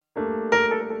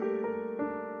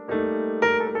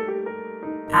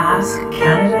Ask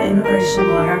Canada immigration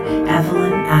lawyer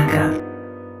Evelyn Aka.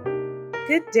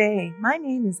 Good day. My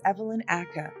name is Evelyn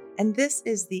Aka, and this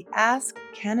is the Ask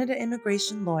Canada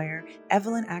Immigration Lawyer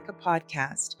Evelyn Aka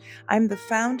podcast. I'm the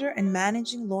founder and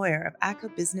managing lawyer of Aka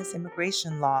Business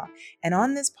Immigration Law, and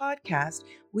on this podcast,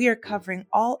 we are covering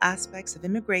all aspects of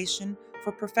immigration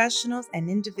for professionals and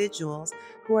individuals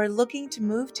who are looking to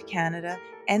move to Canada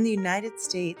and the United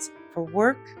States for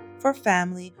work, for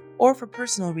family, or for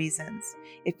personal reasons.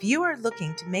 If you are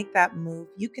looking to make that move,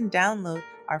 you can download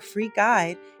our free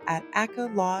guide at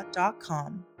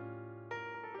acalaw.com.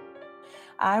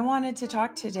 I wanted to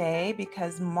talk today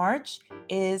because March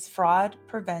is Fraud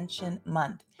Prevention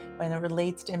Month when it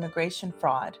relates to immigration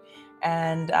fraud.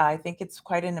 And I think it's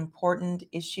quite an important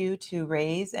issue to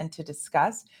raise and to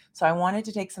discuss. So I wanted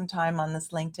to take some time on this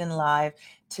LinkedIn Live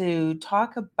to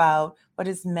talk about what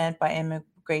is meant by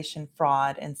immigration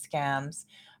fraud and scams.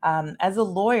 As a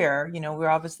lawyer, we're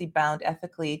obviously bound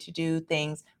ethically to do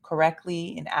things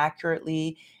correctly and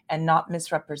accurately and not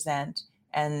misrepresent.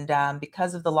 And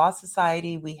because of the Law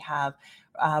Society, we have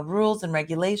rules and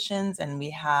regulations and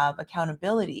we have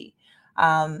accountability.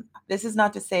 This is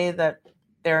not to say that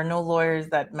there are no lawyers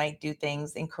that might do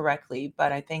things incorrectly,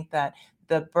 but I think that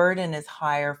the burden is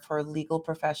higher for legal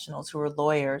professionals who are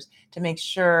lawyers to make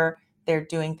sure they're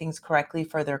doing things correctly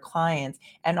for their clients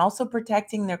and also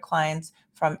protecting their clients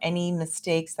from any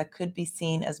mistakes that could be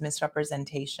seen as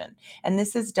misrepresentation. And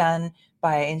this is done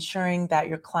by ensuring that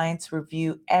your clients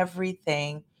review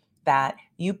everything that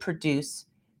you produce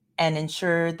and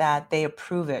ensure that they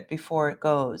approve it before it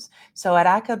goes. So at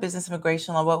ACA Business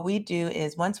Immigration Law, what we do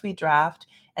is once we draft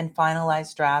and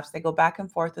finalize drafts, they go back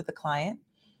and forth with the client,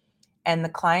 and the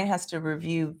client has to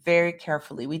review very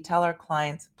carefully. We tell our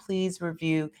clients, please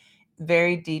review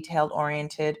very detailed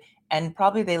oriented, and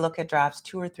probably they look at drafts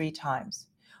 2 or 3 times.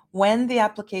 When the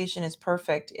application is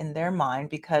perfect in their mind,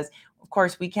 because of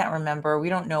course we can't remember, we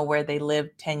don't know where they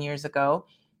lived 10 years ago,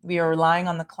 we are relying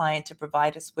on the client to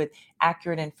provide us with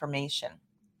accurate information.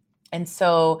 And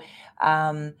so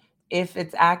if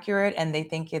it's accurate and they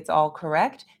think it's all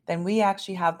correct, then we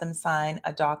actually have them sign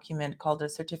a document called a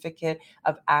Certificate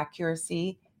of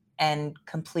Accuracy and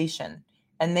Completion.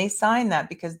 And they sign that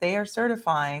because they are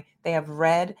certifying, they have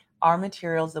read our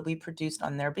materials that we produced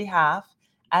on their behalf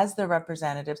as their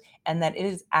representatives, and that it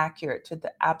is accurate to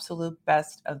the absolute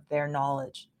best of their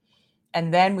knowledge.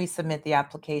 And then we submit the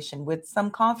application with some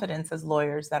confidence as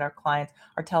lawyers that our clients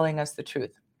are telling us the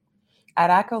truth. At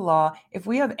ACA Law, if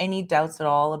we have any doubts at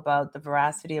all about the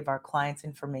veracity of our client's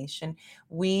information,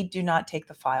 we do not take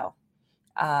the file.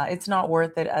 It's not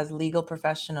worth it as legal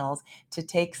professionals to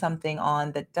take something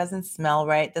on that doesn't smell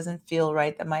right, doesn't feel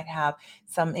right, that might have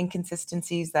some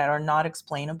inconsistencies that are not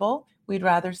explainable. We'd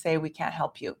rather say we can't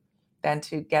help you than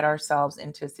to get ourselves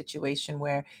into a situation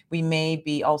where we may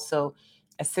be also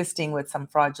assisting with some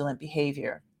fraudulent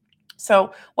behavior.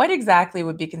 So, what exactly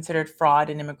would be considered fraud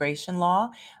in immigration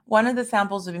law? One of the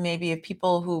samples would be maybe of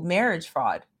people who marriage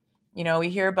fraud. We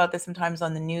hear about this sometimes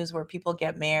on the news where people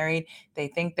get married, they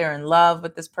think they're in love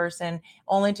with this person,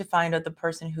 only to find out the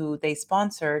person who they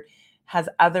sponsored has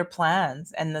other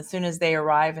plans. And as soon as they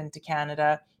arrive into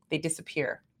Canada, they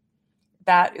disappear.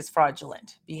 That is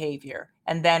fraudulent behavior.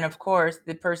 And then, of course,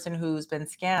 the person who's been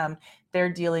scammed,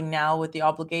 they're dealing now with the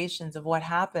obligations of what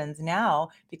happens now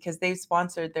because they've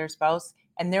sponsored their spouse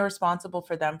and they're responsible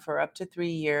for them for up to 3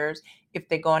 years if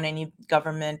they go on any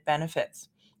government benefits.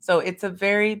 So it's a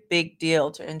very big deal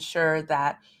to ensure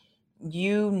that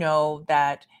you know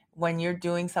that when you're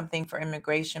doing something for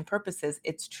immigration purposes,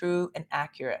 it's true and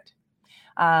accurate.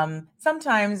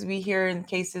 Sometimes we hear in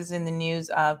cases in the news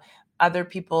of other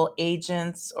people,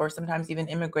 agents, or sometimes even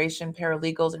immigration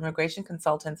paralegals, immigration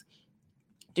consultants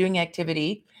doing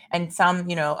activity, and some,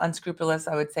 unscrupulous,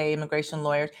 I would say, immigration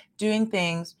lawyers doing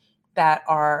things that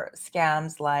are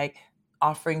scams like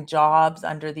offering jobs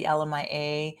under the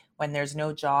LMIA when there's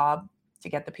no job to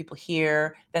get the people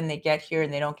here. Then they get here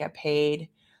and they don't get paid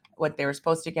what they were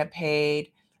supposed to get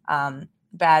paid.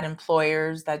 Bad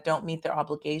employers that don't meet their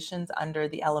obligations under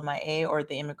the LMIA or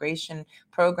the immigration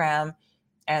program.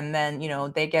 And then,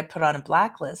 they get put on a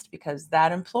blacklist because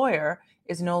that employer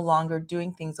is no longer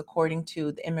doing things according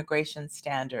to the immigration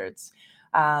standards.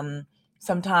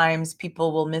 Sometimes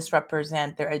people will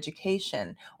misrepresent their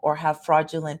education or have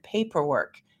fraudulent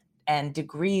paperwork and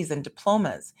degrees and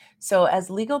diplomas. So, as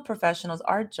legal professionals,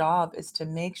 our job is to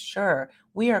make sure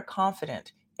we are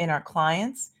confident in our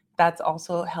clients. That's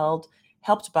also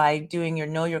helped by doing your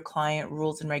know your client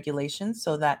rules and regulations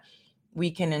so that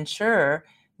we can ensure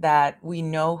that we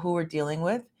know who we're dealing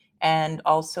with, and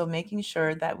also making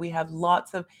sure that we have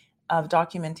lots of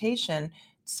documentation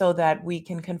so that we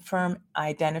can confirm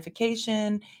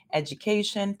identification,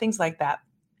 education, things like that.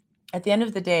 At the end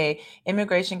of the day,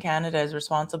 Immigration Canada is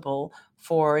responsible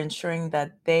for ensuring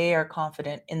that they are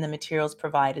confident in the materials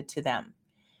provided to them.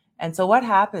 And so, what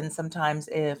happens sometimes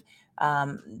if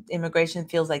immigration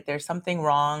feels like there's something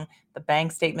wrong, the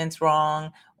bank statement's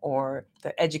wrong, or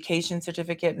the education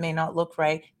certificate may not look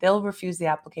right, they'll refuse the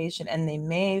application, and they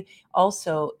may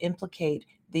also implicate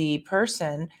the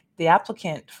person, the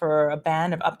applicant, for a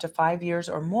ban of up to 5 years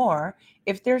or more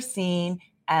if they're seen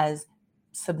as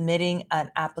submitting an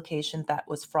application that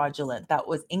was fraudulent, that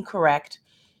was incorrect,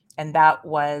 and that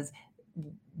was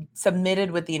submitted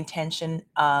with the intention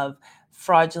of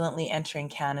fraudulently entering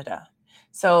Canada.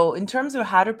 So, in terms of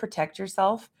how to protect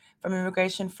yourself from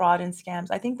immigration fraud and scams,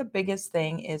 I think the biggest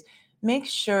thing is make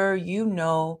sure you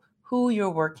know who you're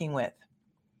working with.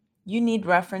 You need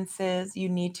references. You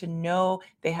need to know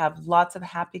they have lots of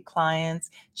happy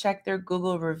clients. Check their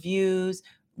Google reviews,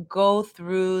 go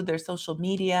through their social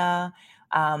media,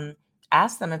 um,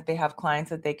 ask them if they have clients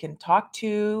that they can talk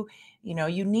to.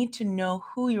 You need to know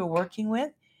who you're working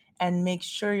with and make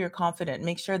sure you're confident.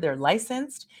 Make sure they're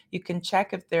licensed. You can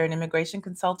check if they're an immigration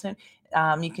consultant.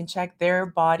 You can check their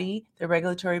body, their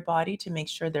regulatory body, to make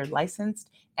sure they're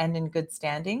licensed and in good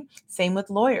standing. Same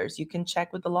with lawyers. You can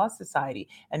check with the Law Society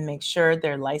and make sure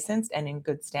they're licensed and in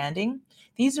good standing.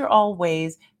 These are all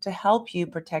ways to help you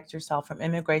protect yourself from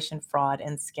immigration fraud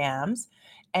and scams.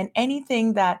 And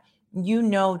anything that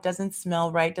doesn't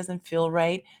smell right, doesn't feel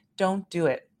right, don't do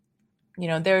it.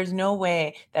 There's no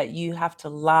way that you have to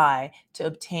lie to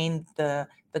obtain the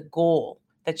goal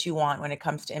that you want when it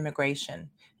comes to immigration.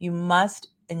 You must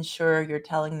ensure you're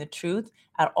telling the truth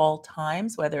at all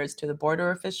times, whether it's to the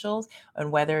border officials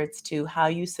and whether it's to how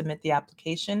you submit the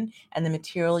application and the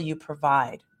material you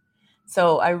provide.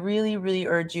 So I really, really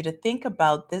urge you to think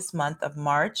about this month of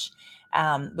March,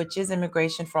 which is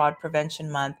Immigration Fraud Prevention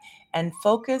Month, and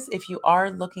focus. If you are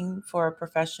looking for a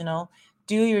professional,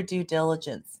 do your due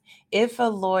diligence. If a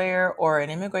lawyer or an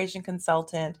immigration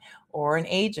consultant or an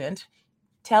agent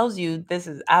tells you this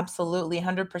is absolutely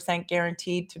 100%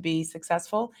 guaranteed to be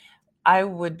successful, I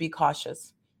would be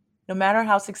cautious. No matter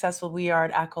how successful we are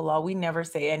at ACO Law, we never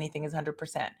say anything is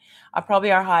 100%.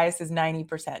 Probably our highest is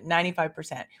 90%,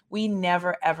 95%. We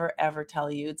never, ever, ever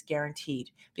tell you it's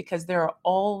guaranteed, because there are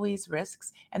always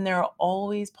risks and there are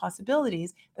always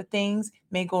possibilities that things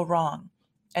may go wrong.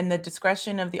 And the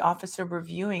discretion of the officer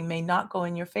reviewing may not go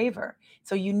in your favor.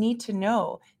 So you need to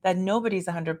know that nobody's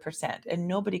 100% and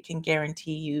nobody can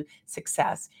guarantee you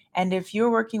success. And if you're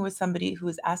working with somebody who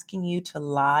is asking you to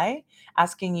lie,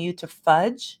 asking you to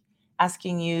fudge,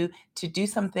 asking you to do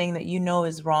something that you know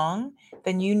is wrong,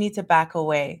 then you need to back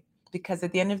away, because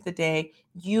at the end of the day,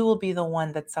 you will be the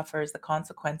one that suffers the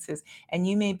consequences, and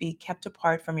you may be kept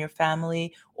apart from your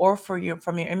family or from your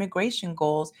immigration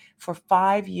goals for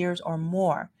 5 years or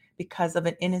more because of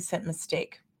an innocent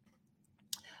mistake.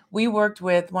 We worked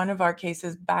with one of our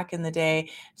cases back in the day.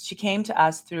 She came to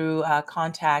us through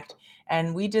contact,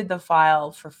 and we did the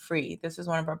file for free. This is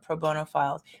one of our pro bono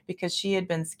files because she had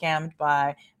been scammed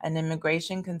by an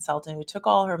immigration consultant who took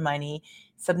all her money,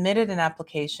 submitted an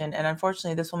application, and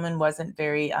unfortunately, this woman wasn't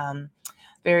very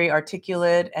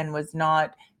articulate and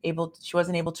she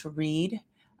wasn't able to read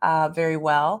very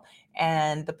well.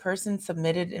 And the person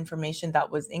submitted information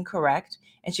that was incorrect,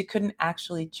 and she couldn't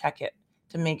actually check it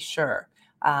to make sure.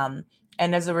 Um,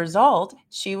 and as a result,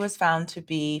 she was found to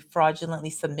be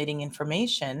fraudulently submitting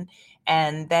information.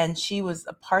 And then she was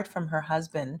apart from her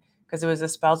husband because it was a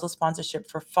spousal sponsorship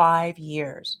for 5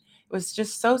 years. It was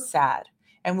just so sad.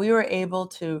 And we were able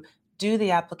to do the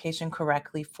application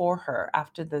correctly for her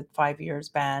after the 5 years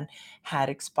ban had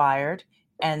expired.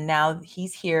 And now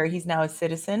he's here. He's now a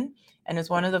citizen. And it's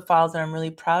one of the files that I'm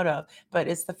really proud of. But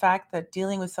it's the fact that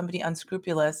dealing with somebody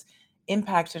unscrupulous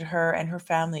impacted her and her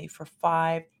family for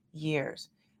 5 years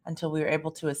until we were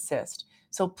able to assist.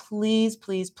 So please,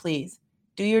 please, please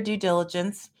do your due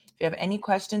diligence. If you have any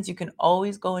questions, you can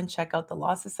always go and check out the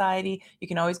Law Society. You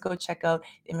can always go check out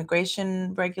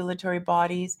immigration regulatory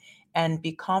bodies and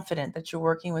be confident that you're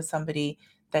working with somebody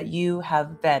that you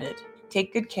have vetted.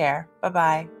 Take good care.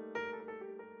 Bye-bye.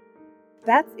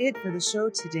 That's it for the show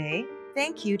today.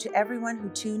 Thank you to everyone who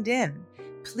tuned in.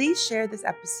 Please share this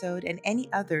episode and any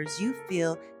others you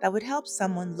feel that would help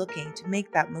someone looking to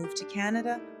make that move to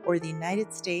Canada or the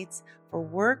United States for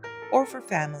work or for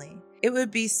family. It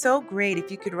would be so great if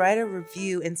you could write a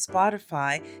review in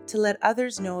Spotify to let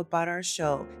others know about our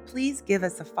show. Please give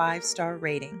us a 5-star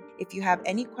rating. If you have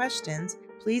any questions,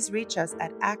 please reach us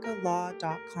at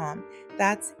ackalaw.com.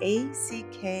 That's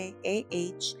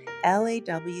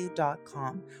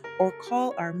ACKAHLAW.com, or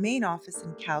call our main office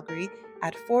in Calgary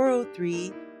at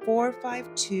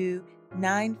 403-452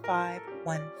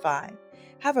 9515.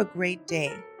 Have a great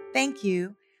day. Thank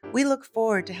you. We look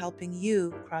forward to helping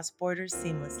you cross borders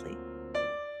seamlessly.